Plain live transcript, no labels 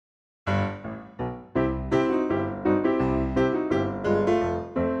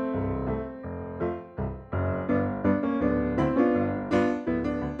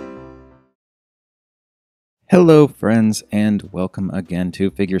Hello friends, and welcome again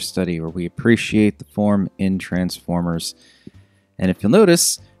to Figure Study, where we appreciate the form in Transformers. And if you'll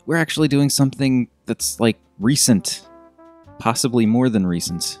notice, we're actually doing something that's like recent, possibly more than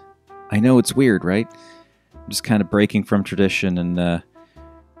recent. I know it's weird, right? I'm just kind of breaking from tradition, and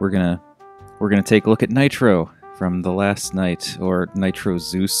we're gonna take a look at Nitro from the last night, or Nitro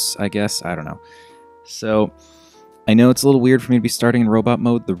Zeus, I guess. I don't know. So I know it's a little weird for me to be starting in robot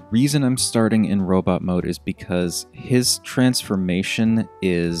mode. The reason I'm starting in robot mode is because his transformation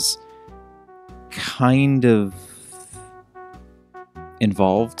is kind of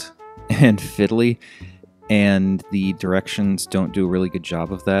involved and fiddly, and the directions don't do a really good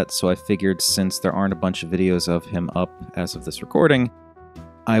job of that. So I figured, since there aren't a bunch of videos of him up as of this recording,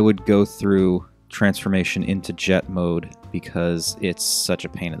 I would go through transformation into jet mode because it's such a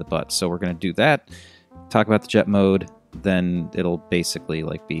pain in the butt. So we're going to do that, talk about the jet mode, then it'll basically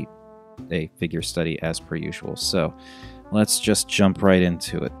like be a figure study as per usual. So let's just jump right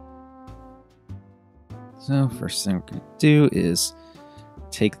into it. So first thing we're going to do is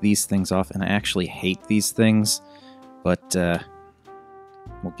take these things off, and I actually hate these things, but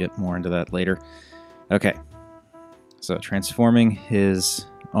we'll get more into that later. Okay, so transforming his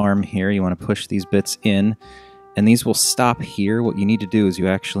arm here, you want to push these bits in, and these will stop here. What you need to do is you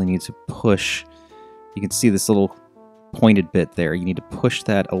actually need to push. You can see this little pointed bit there. You need to push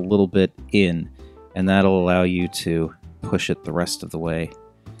that a little bit in, and that'll allow you to push it the rest of the way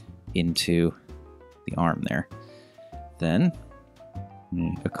into the arm there. Then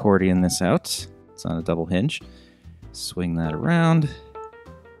accordion this out. It's on a double hinge. Swing that around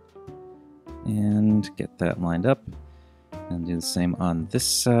and get that lined up, and do the same on this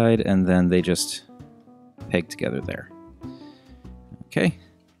side, and then they just peg together there. Okay,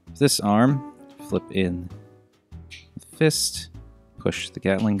 this arm, flip in the fist, push the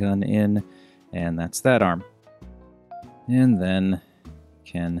Gatling gun in, and that's that arm. And then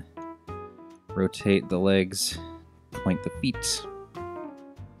can rotate the legs, point the feet.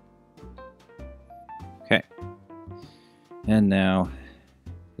 Okay. And now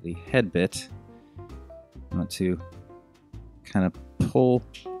for the head bit, I want to kind of pull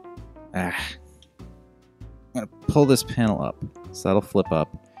I'm going to pull this panel up, so that'll flip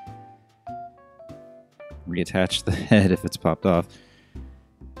up. Reattach the head if it's popped off,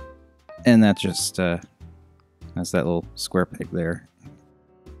 and that just has that little square peg there.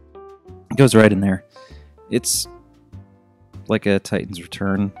 It goes right in there. It's like a Titan's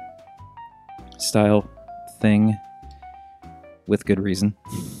Return style thing, with good reason.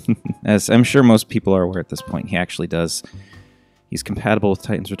 As I'm sure most people are aware at this point, he actually does. He's compatible with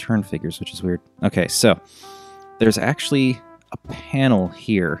Titan's Return figures, which is weird. Okay, so there's actually a panel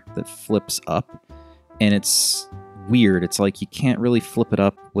here that flips up, and it's weird. It's like you can't really flip it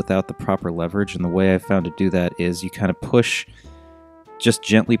up without the proper leverage, and the way I found to do that is you kind of push, just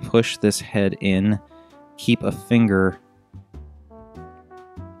gently push this head in, keep a finger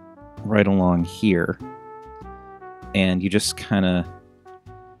right along here, and you just kind of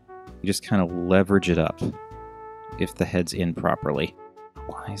leverage it up if the head's in properly.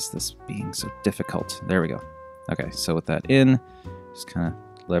 Why is this being so difficult? There we go. Okay, so with that in, just kind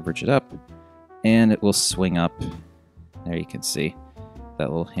of leverage it up, and it will swing up. There you can see that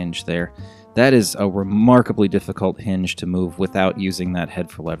little hinge there. That is a remarkably difficult hinge to move without using that head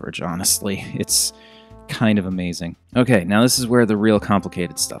for leverage, honestly. It's kind of amazing. Okay, now this is where the real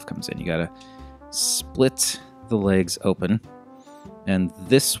complicated stuff comes in. You gotta split the legs open, and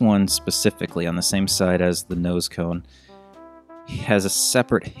this one specifically, on the same side as the nose cone, has a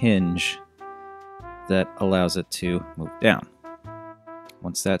separate hinge that allows it to move down.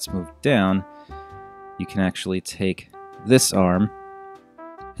 Once that's moved down, you can actually take this arm,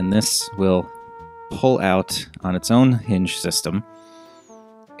 and this will pull out on its own hinge system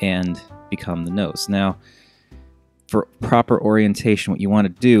and become the nose. Now, for proper orientation, what you want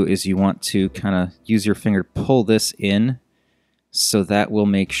to do is you want to kind of use your finger to pull this in, so that will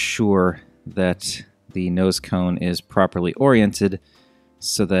make sure that the nose cone is properly oriented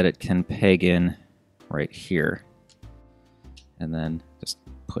so that it can peg in right here. And then just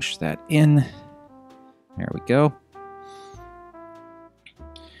push that in. There we go.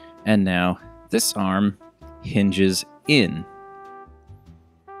 And now this arm hinges in.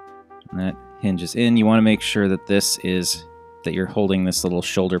 And that hinges in. You want to make sure that that you're holding this little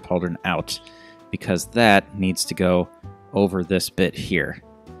shoulder pauldron out, because that needs to go over this bit here.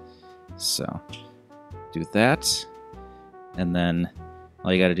 So do that, and then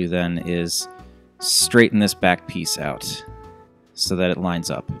all you got to do then is straighten this back piece out so that it lines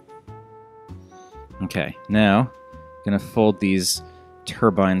up. Okay, now I'm going to fold these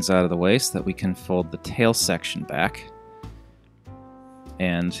turbines out of the way so that we can fold the tail section back.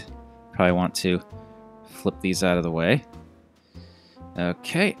 And probably want to flip these out of the way.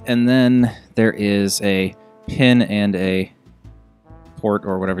 Okay, and then there is a pin and a port,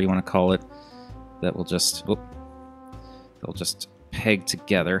 or whatever you want to call it, that will just they'll just peg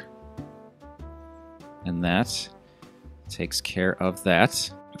together, and that takes care of that.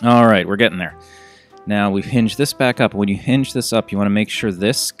 All right, we're getting there. Now we've hinged this back up. When you hinge this up, you want to make sure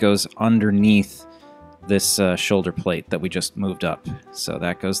this goes underneath this shoulder plate that we just moved up. So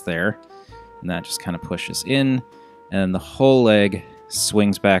that goes there, and that just kind of pushes in, and the whole leg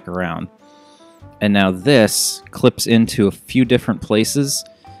swings back around. And now this clips into a few different places.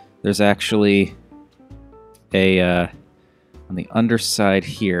 There's actually a, on the underside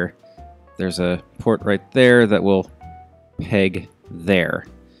here, there's a port right there that will peg there.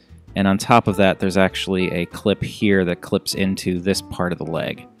 And on top of that, there's actually a clip here that clips into this part of the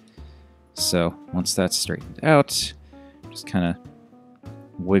leg. So once that's straightened out, just kind of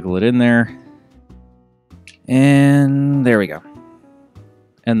wiggle it in there. And there we go.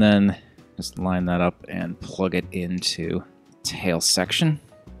 And then just line that up and plug it into the tail section.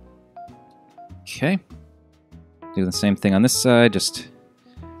 Okay. Do the same thing on this side, just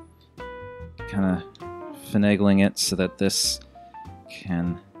kind of finagling it so that this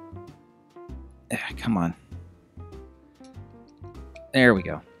can... come on. There we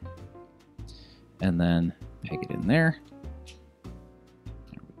go. And then peg it in there.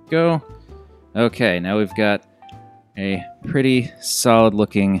 There we go. Okay, now we've got a pretty solid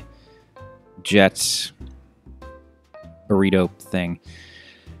looking jet burrito thing.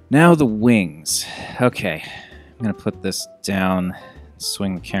 Now the wings. Okay, I'm going to put this down,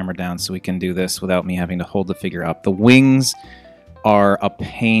 swing the camera down so we can do this without me having to hold the figure up. The wings are a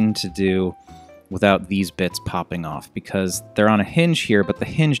pain to do without these bits popping off because they're on a hinge here, but the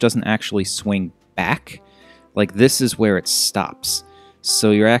hinge doesn't actually swing back. Like, this is where it stops.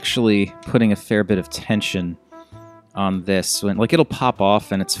 So you're actually putting a fair bit of tension on this. Like, it'll pop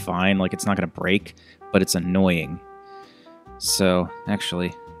off and it's fine. Like, it's not going to break, but it's annoying. So,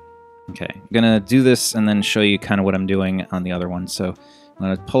 actually, okay. I'm going to do this and then show you kind of what I'm doing on the other one. So, I'm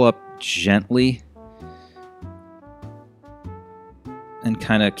going to pull up gently and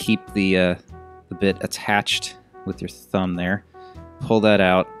kind of keep the bit attached with your thumb there. Pull that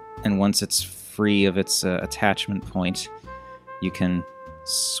out, and once it's free of its attachment point, you can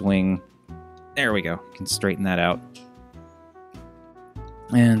swing. There we go. You can straighten that out.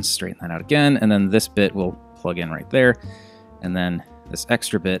 And straighten that out again, and then this bit will plug in right there, and then this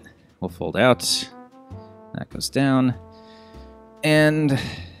extra bit will fold out. That goes down, and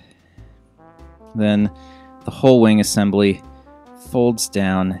then the whole wing assembly folds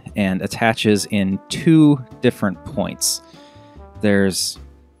down and attaches in two different points. There's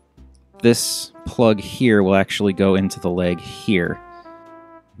this plug here will actually go into the leg here.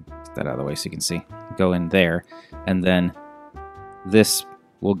 Get that out of the way so you can see. Go in there, and then this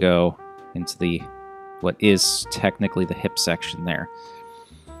will go into the what is technically the hip section there.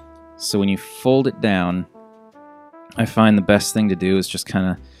 So when you fold it down, I find the best thing to do is just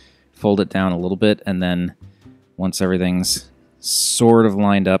kind of fold it down a little bit, and then once everything's sort of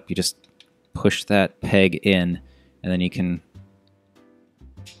lined up, you just push that peg in, and then you can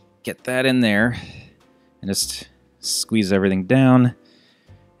get that in there and just squeeze everything down,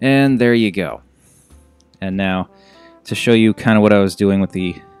 and there you go. And now to show you kind of what I was doing with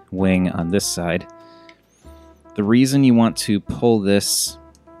the wing on this side, the reason you want to pull this,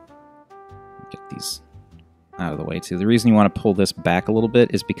 get these out of the way too, the reason you want to pull this back a little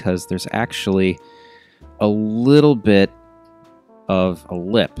bit is because there's actually a little bit of a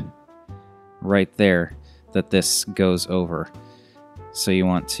lip right there that this goes over. So you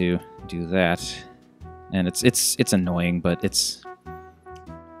want to do that, and it's annoying, but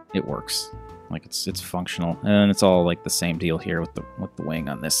it works. Like, it's functional, and it's all like the same deal here with the wing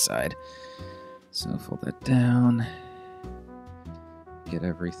on this side. So fold that down, get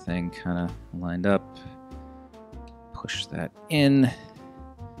everything kind of lined up, push that in.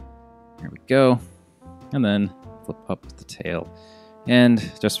 There we go, and then flip up with the tail,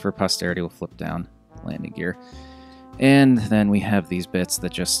 and just for posterity, we'll flip down landing gear. And then we have these bits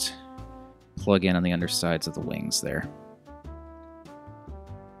that just plug in on the undersides of the wings there.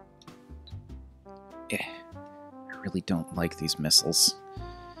 Yeah, I really don't like these missiles.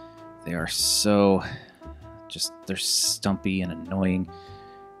 They are so they're stumpy and annoying.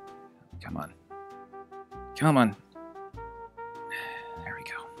 Come on. Come on. There we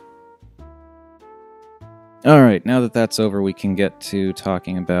go. Alright, now that that's over, we can get to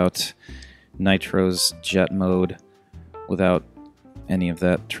talking about Nitro's jet mode without any of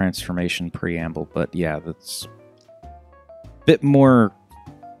that transformation preamble, but yeah, that's a bit more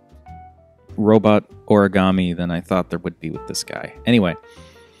robot origami than I thought there would be with this guy. Anyway,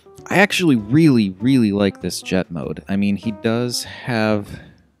 I actually really like this jet mode. I mean, he does have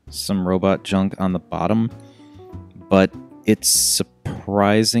some robot junk on the bottom, but it's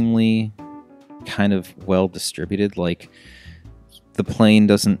surprisingly kind of well distributed. Like, the plane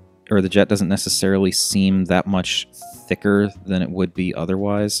doesn't, or the jet doesn't necessarily seem that much thicker than it would be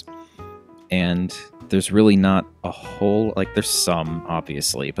otherwise. And there's really not a whole, like, there's some,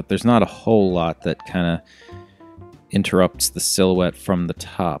 obviously, but there's not a whole lot that kind of interrupts the silhouette from the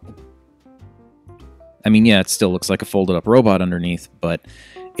top. I mean, yeah, it still looks like a folded up robot underneath, but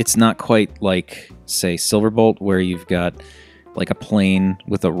it's not quite like, say, Silverbolt, where you've got like a plane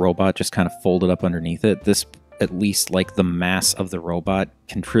with a robot just kind of folded up underneath it. This, at least, like, the mass of the robot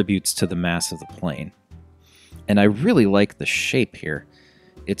contributes to the mass of the plane. And I really like the shape here.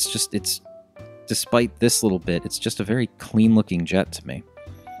 It's just, despite this little bit, it's just a very clean looking jet to me.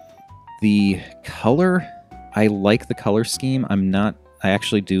 The color, I like the color scheme. I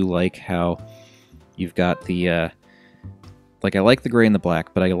actually do like how you've got the, like, I like the gray and the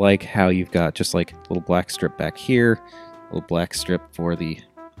black, but I like how you've got just like a little black strip back here, a little black strip for the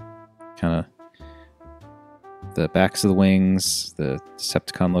kind of the backs of the wings, the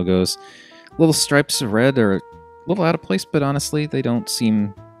Decepticon logos. Little stripes of red are a little out of place, but honestly, they don't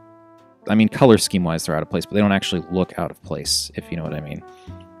seem... I mean, color scheme-wise, they're out of place, but they don't actually look out of place, if you know what I mean.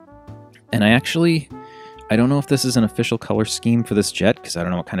 And I don't know if this is an official color scheme for this jet, because I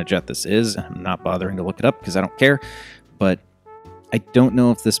don't know what kind of jet this is, and I'm not bothering to look it up, because I don't care. But I don't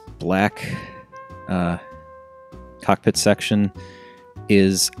know if this black cockpit section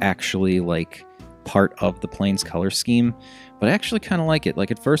is actually, like, part of the plane's color scheme, but I actually kind of like it. Like,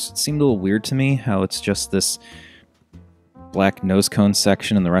 at first it seemed a little weird to me how it's just this black nose cone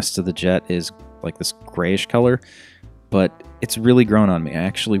section and the rest of the jet is like this grayish color, but it's really grown on me. I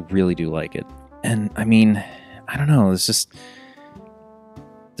actually really do like it. And I mean, I don't know, there's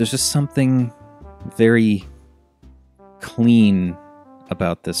just something very clean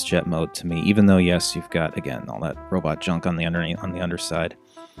about this jet mode to me, even though, yes, you've got, again, all that robot junk on the underside.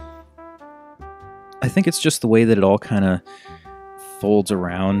 I think it's just the way that it all kind of folds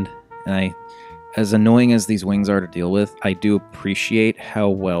around, and as annoying as these wings are to deal with, I do appreciate how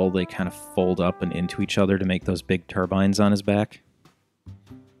well they kind of fold up and into each other to make those big turbines on his back.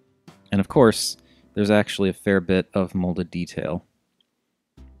 And of course, there's actually a fair bit of molded detail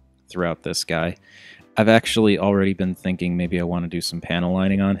throughout this guy. I've actually already been thinking maybe I want to do some panel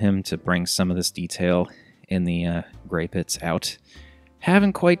lining on him to bring some of this detail in the gray bits out.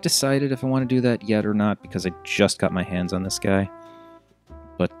 Haven't quite decided if I want to do that yet or not, because I just got my hands on this guy.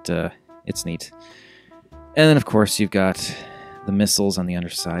 But it's neat. And then, of course, you've got the missiles on the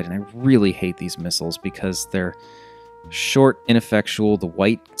underside, and I really hate these missiles because they're short, ineffectual. The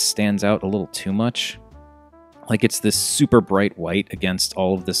white stands out a little too much. Like, it's this super bright white against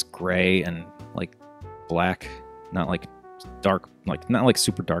all of this gray and, like, black. Not like dark, like, not like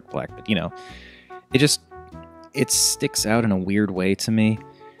super dark black, but, you know, it sticks out in a weird way to me.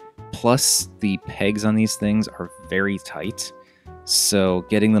 Plus, the pegs on these things are very tight, so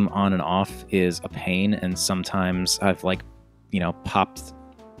getting them on and off is a pain, and sometimes I've, like, you know, popped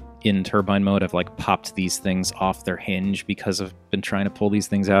in turbine mode, I've, like, popped these things off their hinge because I've been trying to pull these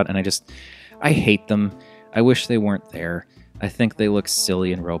things out, and I hate them. I wish they weren't there. I think they look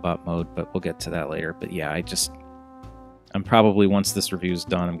silly in robot mode, but we'll get to that later. But yeah, I'm probably, once this review's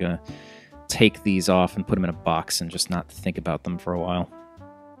done, I'm gonna take these off and put them in a box and just not think about them for a while.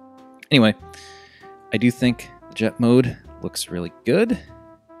 Anyway, I do think the jet mode looks really good,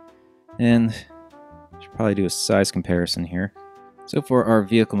 and I should probably do a size comparison here. So for our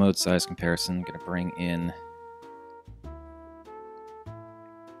vehicle mode size comparison, I'm going to bring in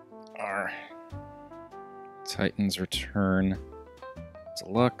our Titan's Return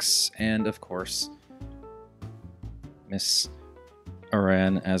Deluxe, and of course, Miss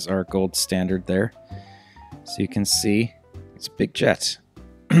Aran as our gold standard there. So you can see it's a big jet.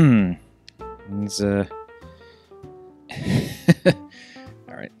 He's all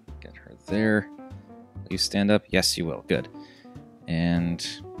right, get her there. Will you stand up? Yes, you will. Good. And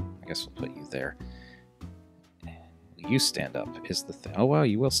I guess we'll put you there. Will you stand up is the thing. Oh, wow,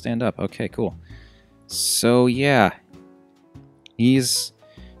 you will stand up. Okay, cool. So, yeah.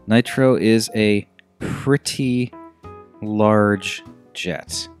 Nitro is a pretty large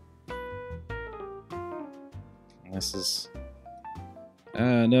jet. This is...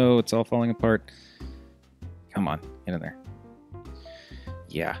 no, it's all falling apart. Come on, get in there.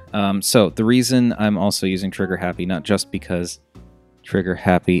 Yeah, so the reason I'm also using Trigger Happy, not just because Trigger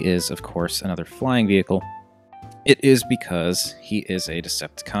Happy is, of course, another flying vehicle. It is because he is a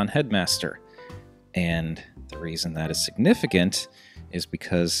Decepticon headmaster. And the reason that is significant is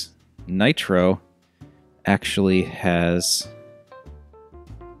because Nitro actually has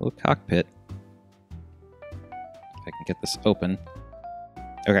a little cockpit. If I can get this open.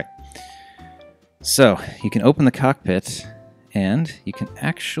 Okay. So, you can open the cockpit, and you can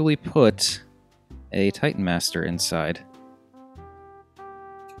actually put a Titan Master inside.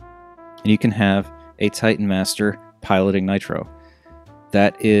 And you can have a Titan Master piloting Nitro.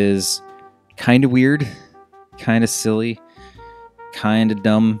 That is kind of weird, kind of silly, kind of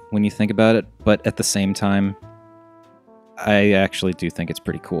dumb when you think about it, but at the same time, I actually do think it's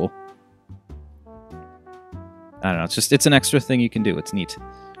pretty cool. I don't know, it's an extra thing you can do. It's neat.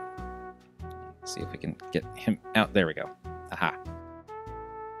 Let's see if we can get him out. There we go. Aha.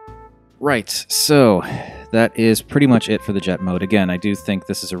 Right, so that is pretty much it for the jet mode. Again, I do think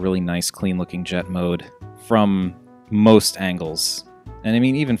this is a really nice, clean-looking jet mode from most angles. And I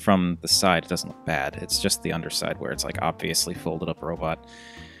mean, even from the side, it doesn't look bad. It's just the underside where it's like obviously folded up robot.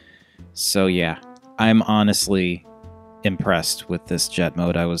 So yeah, I'm honestly impressed with this jet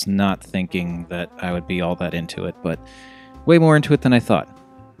mode. I was not thinking that I would be all that into it, but way more into it than I thought.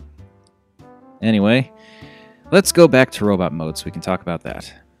 Anyway, let's go back to robot mode so we can talk about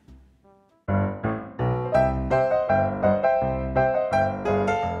that.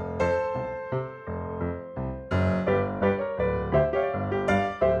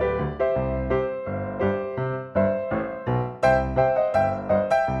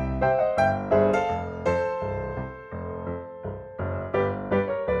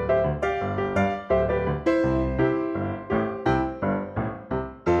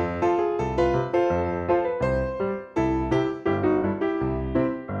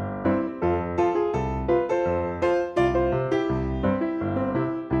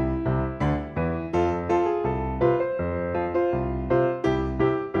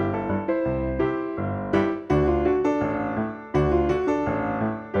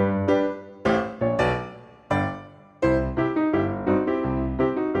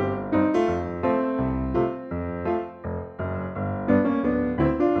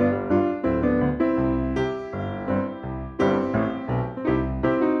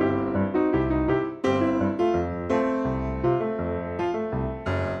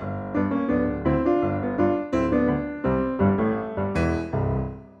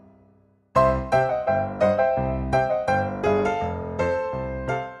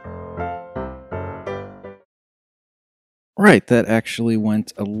 Right, that actually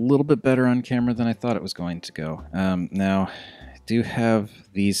went a little bit better on camera than I thought it was going to go. Now, I do have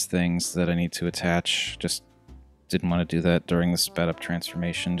these things that I need to attach. Just didn't want to do that during the sped up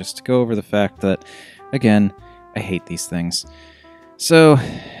transformation, just to go over the fact that, again, I hate these things. So,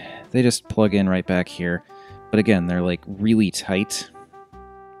 they just plug in right back here. But again, they're like really tight.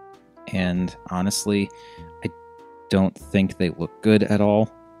 And honestly, I don't think they look good at all.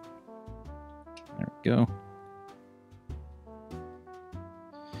 There we go.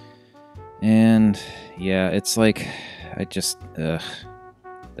 And yeah, it's like, I just,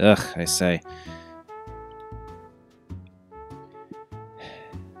 I say.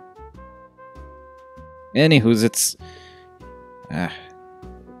 Anywho's, it's,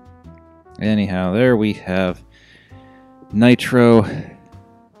 anyhow, there we have Nitro,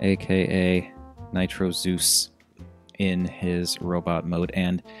 aka Nitro Zeus, in his robot mode,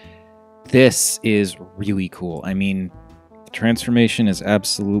 and this is really cool. I mean, transformation is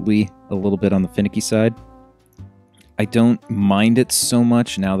absolutely a little bit on the finicky side. I don't mind it so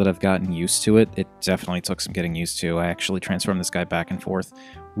much now that I've gotten used to it. It definitely took some getting used to. I actually transformed this guy back and forth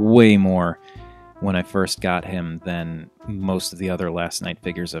way more when I first got him than most of the other Last Night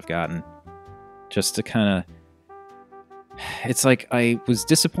figures I've gotten. Just to kind of... It's like I was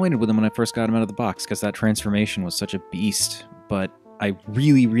disappointed with him when I first got him out of the box because that transformation was such a beast, but I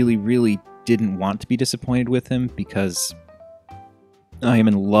really, really, really didn't want to be disappointed with him because I am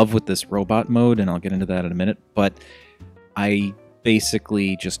in love with this robot mode, and I'll get into that in a minute, but I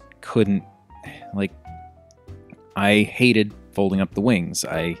basically just couldn't, like, I hated folding up the wings.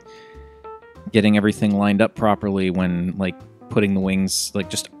 Getting everything lined up properly when, like, putting the wings, like,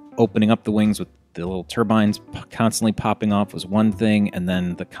 just opening up the wings with the little turbines constantly popping off was one thing, and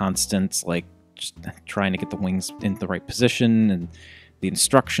then the constant, like, just trying to get the wings in the right position, and the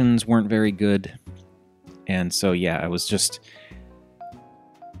instructions weren't very good. And so, yeah, I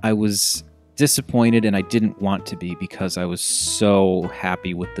was disappointed, and I didn't want to be because I was so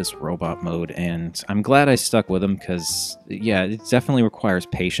happy with this robot mode, and I'm glad I stuck with him because, yeah, it definitely requires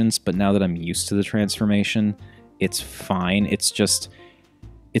patience, but now that I'm used to the transformation, it's fine. It's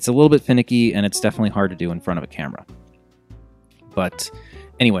a little bit finicky, and it's definitely hard to do in front of a camera. But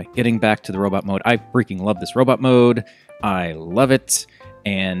anyway, getting back to the robot mode, I freaking love this robot mode. I love it.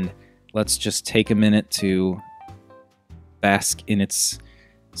 And let's just take a minute to bask in its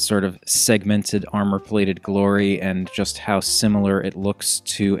sort of segmented armor-plated glory and just how similar it looks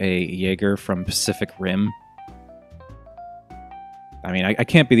to a Jaeger from Pacific Rim. I mean, I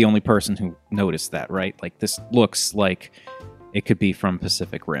can't be the only person who noticed that, right? Like, this looks like it could be from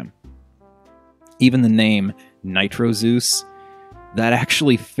Pacific Rim. Even the name Nitro Zeus, that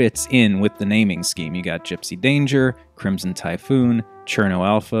actually fits in with the naming scheme. You got Gypsy Danger, Crimson Typhoon, Cherno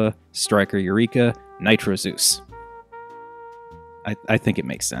Alpha, Striker Eureka, Nitro Zeus. I think it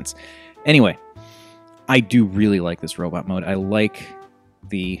makes sense. Anyway, I do really like this robot mode. I like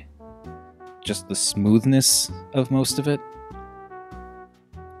just the smoothness of most of it.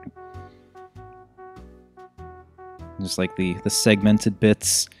 Just like the segmented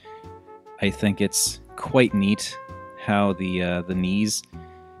bits. I think it's quite neat how the knees...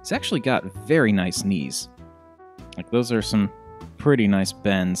 It's actually got very nice knees. Like, those are some pretty nice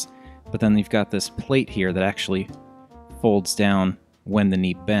bends. But then you've got this plate here that actually folds down when the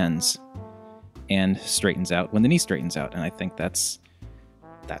knee bends and straightens out when the knee straightens out. And I think that's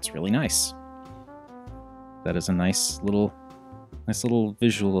really nice. That is a nice little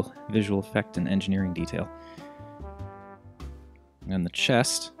visual effect and engineering detail. And the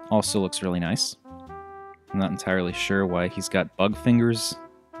chest also looks really nice. I'm not entirely sure why he's got bug fingers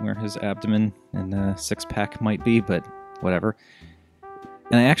where his abdomen and six-pack might be, but whatever.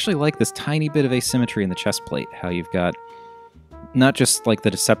 And I actually like this tiny bit of asymmetry in the chest plate, how you've got not just like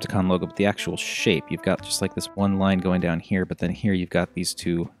the Decepticon logo, but the actual shape. You've got just like this one line going down here, but then here you've got these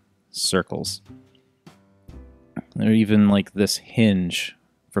two circles. Or even like this hinge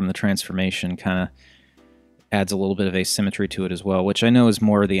from the transformation kind of adds a little bit of asymmetry to it as well, which I know is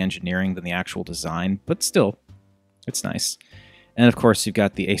more the engineering than the actual design, but still, it's nice. And of course, you've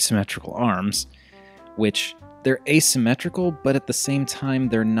got the asymmetrical arms, which they're asymmetrical, but at the same time,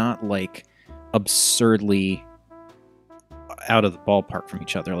 they're not like absurdly out of the ballpark from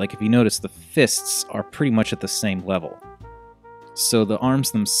each other. Like, if you notice, the fists are pretty much at the same level. So the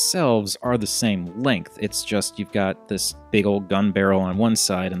arms themselves are the same length. It's just you've got this big old gun barrel on one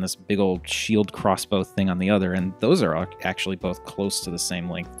side and this big old shield crossbow thing on the other, and those are actually both close to the same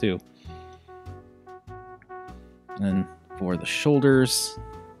length too. And then for the shoulders,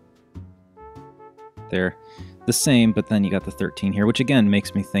 they're the same, but then you got the 13 here, which again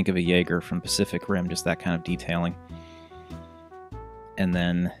makes me think of a Jaeger from Pacific Rim, just that kind of detailing. And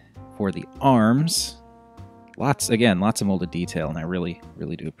then for the arms, lots of molded detail, and I really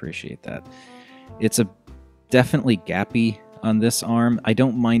do appreciate that. It's definitely gappy on this arm. I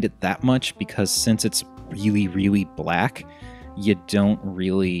don't mind it that much because since it's really black, you don't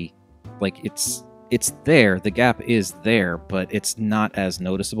really like it's there. The gap is there, but it's not as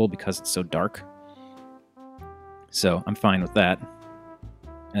noticeable because it's so dark. So I'm fine with that.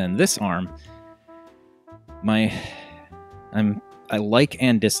 And this arm, I like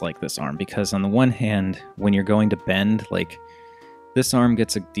and dislike this arm because on the one hand, when you're going to bend, like this arm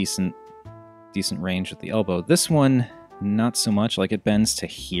gets a decent range with the elbow. This one, not so much. Like, it bends to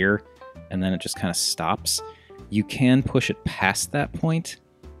here and then it just kind of stops. You can push it past that point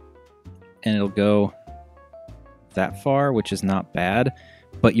and it'll go that far, which is not bad,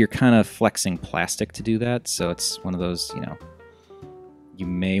 but you're kind of flexing plastic to do that. So it's one of those, you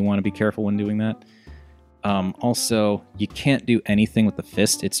may want to be careful when doing that. Also, you can't do anything with the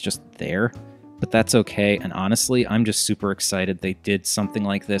fist, it's just there, but that's okay, and honestly, I'm just super excited they did something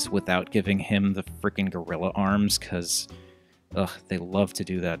like this without giving him the freaking gorilla arms, because, they love to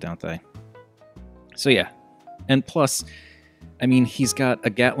do that, don't they? So yeah, and plus, I mean, he's got a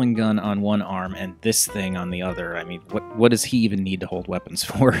Gatling gun on one arm and this thing on the other. I mean, what does he even need to hold weapons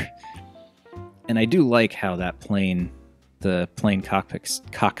for? And I do like how that the plane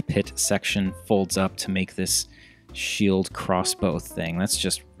cockpit section folds up to make this shield crossbow thing. That's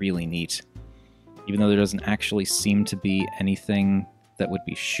just really neat. Even though there doesn't actually seem to be anything that would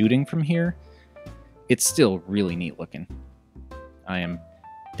be shooting from here, it's still really neat looking. I am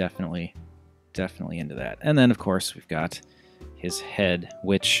definitely into that. And then, of course, we've got his head,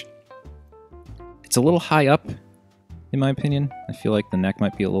 which it's a little high up, in my opinion. I feel like the neck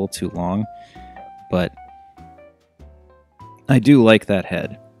might be a little too long, but I do like that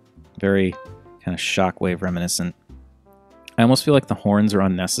head. Very kind of Shockwave reminiscent. I almost feel like the horns are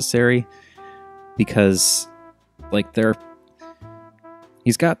unnecessary because, like,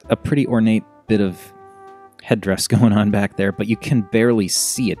 he's got a pretty ornate bit of headdress going on back there, but you can barely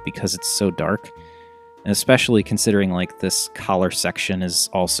see it because it's so dark. And especially considering like this collar section is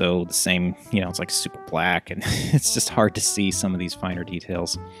also the same, it's like super black, and it's just hard to see some of these finer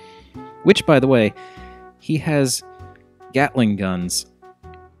details. Which, by the way, he has Gatling guns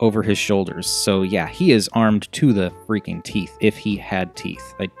over his shoulders. So yeah, he is armed to the freaking teeth, if he had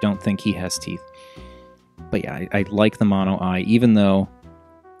teeth. I don't think he has teeth. But yeah, I like the mono eye, even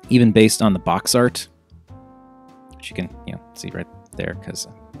based on the box art, which you can see right there, because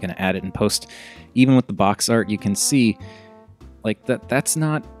I'm going to add it in post. Even with the box art, you can see like that's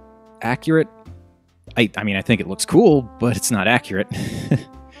not accurate. I mean, I think it looks cool, but it's not accurate.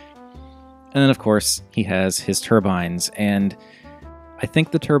 And then, of course, he has his turbines, and I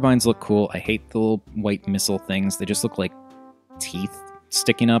think the turbines look cool. I hate the little white missile things. They just look like teeth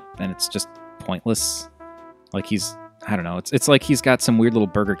sticking up, and it's just pointless. Like I don't know. It's like he's got some weird little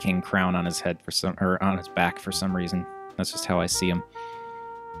Burger King crown on his head or on his back for some reason. That's just how I see him.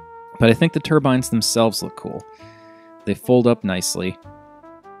 But I think the turbines themselves look cool. They fold up nicely.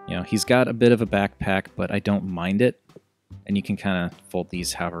 He's got a bit of a backpack, but I don't mind it. And you can kind of fold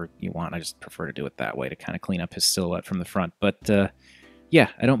these however you want. I just prefer to do it that way to kind of clean up his silhouette from the front. But yeah,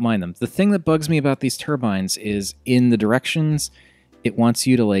 I don't mind them. The thing that bugs me about these turbines is in the directions, it wants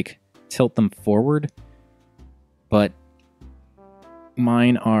you to like tilt them forward. But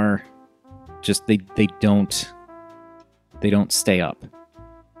mine are just, they don't stay up.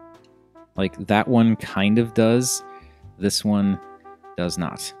 Like that one kind of does. This one does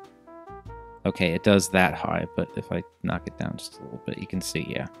not. Okay, it does that high, but if I knock it down just a little bit, you can see,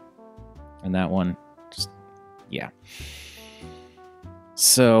 yeah. And that one, just, yeah.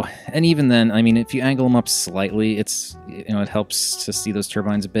 So, and even then, I mean, if you angle them up slightly, it helps to see those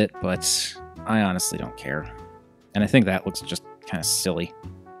turbines a bit, but I honestly don't care. And I think that looks just kind of silly.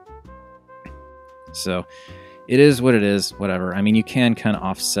 So, it is what it is, whatever. I mean, you can kind of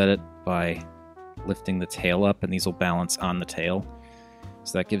offset it by lifting the tail up, and these will balance on the tail.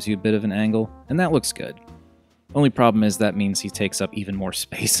 So that gives you a bit of an angle, and that looks good. Only problem is that means he takes up even more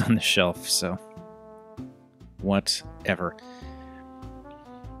space on the shelf, so whatever.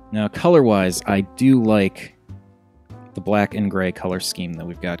 Now, color-wise, I do like the black and gray color scheme that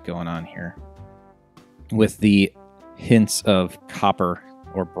we've got going on here, with the hints of copper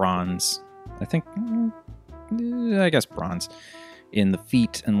or bronze. I guess bronze in the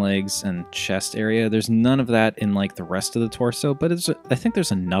feet and legs and chest area. There's none of that in like the rest of the torso, but I think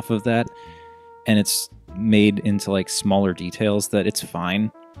there's enough of that, and it's made into like smaller details that it's fine.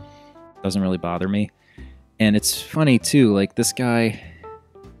 Doesn't really bother me. And it's funny too, like this guy,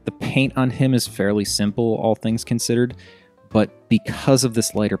 the paint on him is fairly simple, all things considered, but because of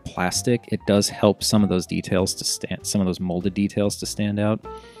this lighter plastic, it does help some of those details to stand, some of those molded details to stand out.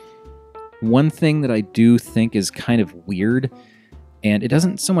 One thing that I do think is kind of weird, and it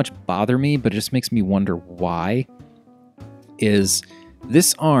doesn't so much bother me, but it just makes me wonder why, is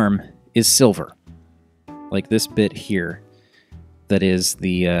this arm is silver. Like this bit here, that is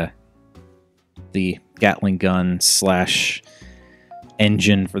the Gatling gun /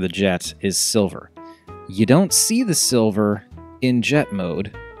 engine for the jet is silver. You don't see the silver in jet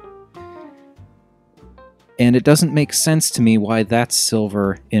mode, and it doesn't make sense to me why that's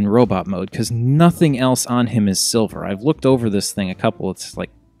silver in robot mode, because nothing else on him is silver. I've looked over this thing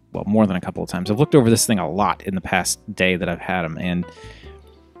more than a couple of times. I've looked over this thing a lot in the past day that I've had him, and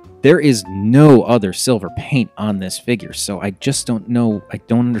there is no other silver paint on this figure, so I just don't know, I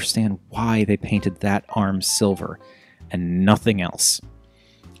don't understand why they painted that arm silver and nothing else.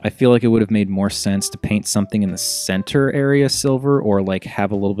 I feel like it would have made more sense to paint something in the center area silver, or like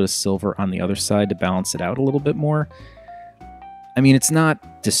have a little bit of silver on the other side to balance it out a little bit more. I mean, it's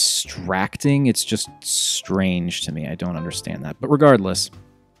not distracting, it's just strange to me. I don't understand that. But regardless,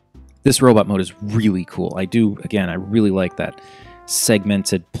 this robot mode is really cool. I really like that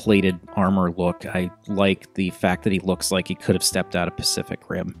segmented plated armor look. I like the fact that he looks like he could have stepped out of Pacific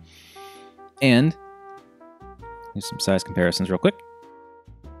Rim. And here's some size comparisons real quick.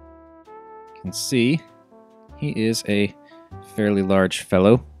 You can see he is a fairly large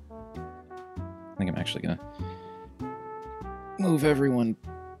fellow. I think I'm actually going to move everyone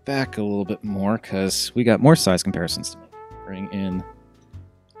back a little bit more because we got more size comparisons to make. Bring in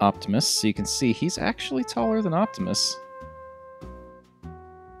Optimus so you can see he's actually taller than Optimus.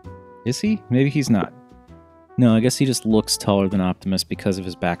 Is he? Maybe he's not. No, I guess he just looks taller than Optimus because of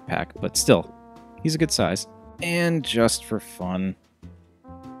his backpack, but still, he's a good size. And just for fun,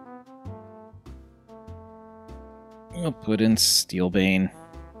 we'll put in Steelbane.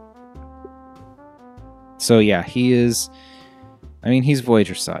 So yeah, he is, I mean, he's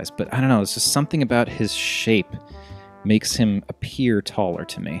Voyager size, but I don't know, it's just something about his shape makes him appear taller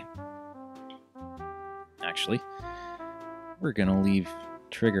to me. actually. We're going to leave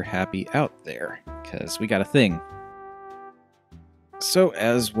Trigger Happy out there, because we got a thing. So,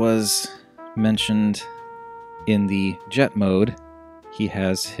 as was mentioned in the jet mode, he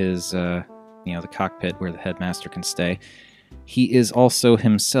has his, the cockpit where the headmaster can stay. He is also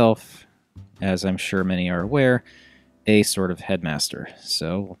himself, as I'm sure many are aware, a sort of headmaster.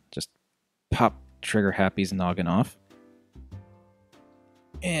 So, we'll just pop Trigger Happy's noggin off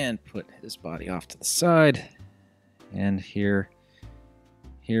and put his body off to the side. And here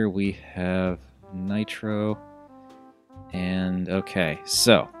we have Nitro. And okay,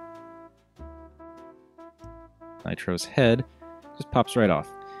 so Nitro's head just pops right off.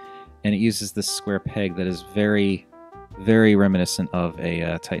 And it uses this square peg that is very, very reminiscent of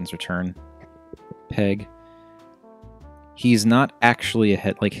a Titan's Return peg. He's not actually a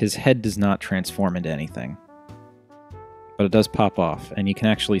head, like his head does not transform into anything. But it does pop off, and you can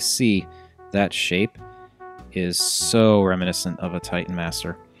actually see that shape is so reminiscent of a Titan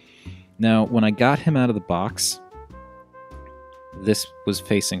Master. Now, when I got him out of the box, this was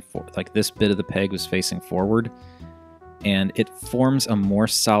facing forward, like this bit of the peg was facing forward, and it forms a more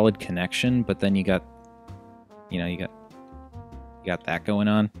solid connection, but then you got that going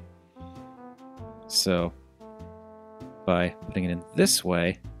on. So by putting it in this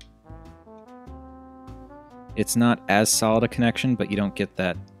way, it's not as solid a connection, but you don't get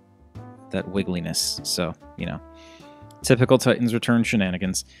that wiggliness. So, typical Titan's Return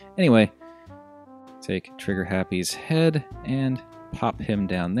shenanigans. Anyway, take Trigger Happy's head and pop him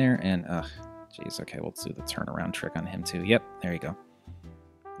down there, and jeez, okay, we'll do the turnaround trick on him too. Yep, there you go.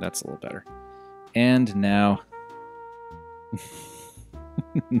 That's a little better. And now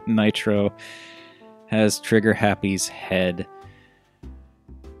Nitro has Trigger Happy's head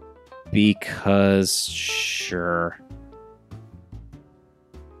because sure.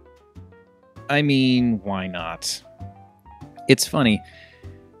 I mean, why not? It's funny.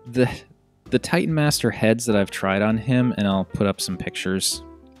 The Titan Master heads that I've tried on him, and I'll put up some pictures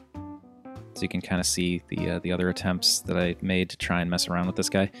so you can kind of see the other attempts that I made to try and mess around with this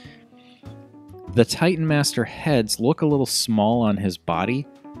guy. The Titan Master heads look a little small on his body,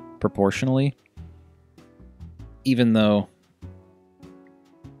 proportionally, even though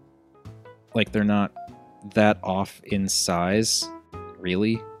like they're not that off in size,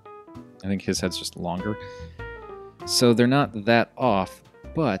 really. I think his head's just longer. So they're not that off,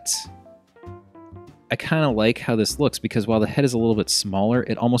 but I kind of like how this looks, because while the head is a little bit smaller,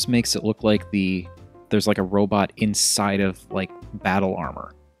 it almost makes it look like there's like a robot inside of like battle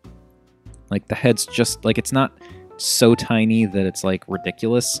armor. Like the head's just like, it's not so tiny that it's like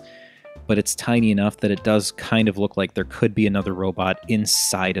ridiculous, but it's tiny enough that it does kind of look like there could be another robot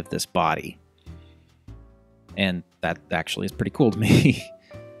inside of this body. And that actually is pretty cool to me.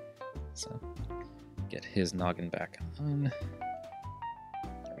 So, get his noggin back on.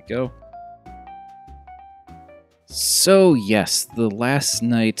 There we go. So, yes, the last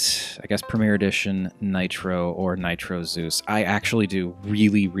night, I guess Premier Edition Nitro or Nitro Zeus. I actually do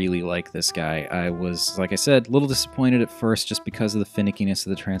really, really like this guy. I was, like I said, a little disappointed at first just because of the finickiness of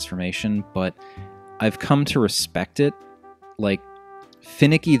the transformation, but I've come to respect it. Like,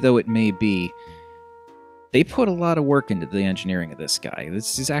 finicky though it may be, they put a lot of work into the engineering of this guy.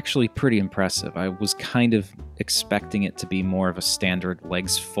 This is actually pretty impressive. I was kind of expecting it to be more of a standard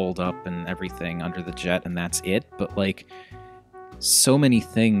legs fold up and everything under the jet and that's it. But like so many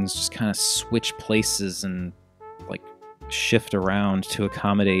things just kind of switch places and like shift around to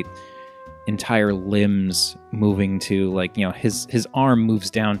accommodate entire limbs moving to like, his arm moves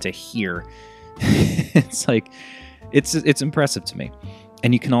down to here. It's like, it's impressive to me.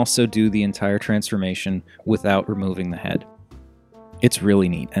 And you can also do the entire transformation without removing the head. It's really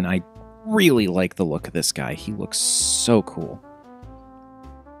neat, and I really like the look of this guy. He looks so cool.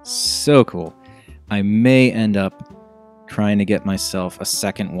 So cool. I may end up trying to get myself a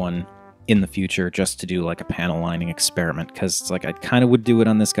second one in the future just to do like a panel lining experiment, because it's like I kind of would do it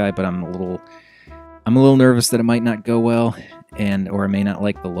on this guy, but I'm a little nervous that it might not go well, or I may not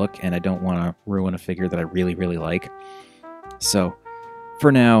like the look, and I don't want to ruin a figure that I really, really like. So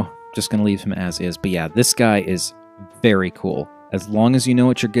for now, just going to leave him as is. But yeah, this guy is very cool. As long as you know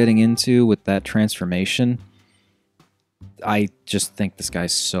what you're getting into with that transformation, I just think this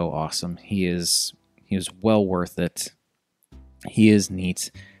guy's so awesome. He is well worth it. He is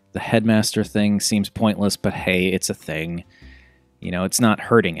neat. The headmaster thing seems pointless, but hey, it's a thing. It's not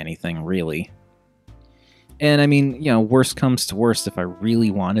hurting anything, really. And I mean, worst comes to worst, if I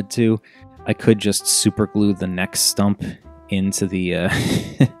really wanted to, I could just super glue the neck stump into the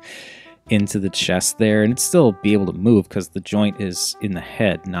into the chest there, and it'd still be able to move because the joint is in the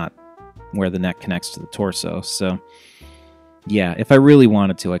head, not where the neck connects to the torso. So yeah, if I really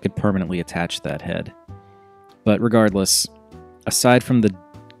wanted to, I could permanently attach that head. But regardless, aside from the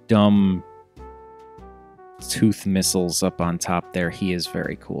dumb tooth missiles up on top there, he is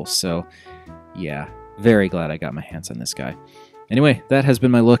very cool. So yeah, very glad I got my hands on this guy. Anyway, that has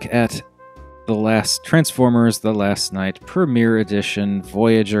been my look at the last Transformers The Last Knight Premier Edition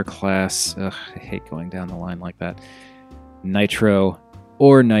Voyager class. Ugh, I hate going down the line like that. Nitro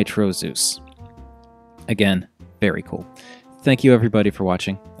or Nitro Zeus. Again, very cool. Thank you everybody for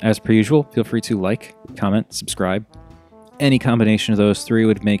watching. As per usual, feel free to like, comment, subscribe. Any combination of those three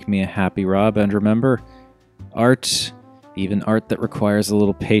would make me a happy Rob. And remember, art, even art that requires a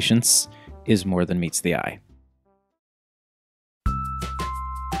little patience, is more than meets the eye.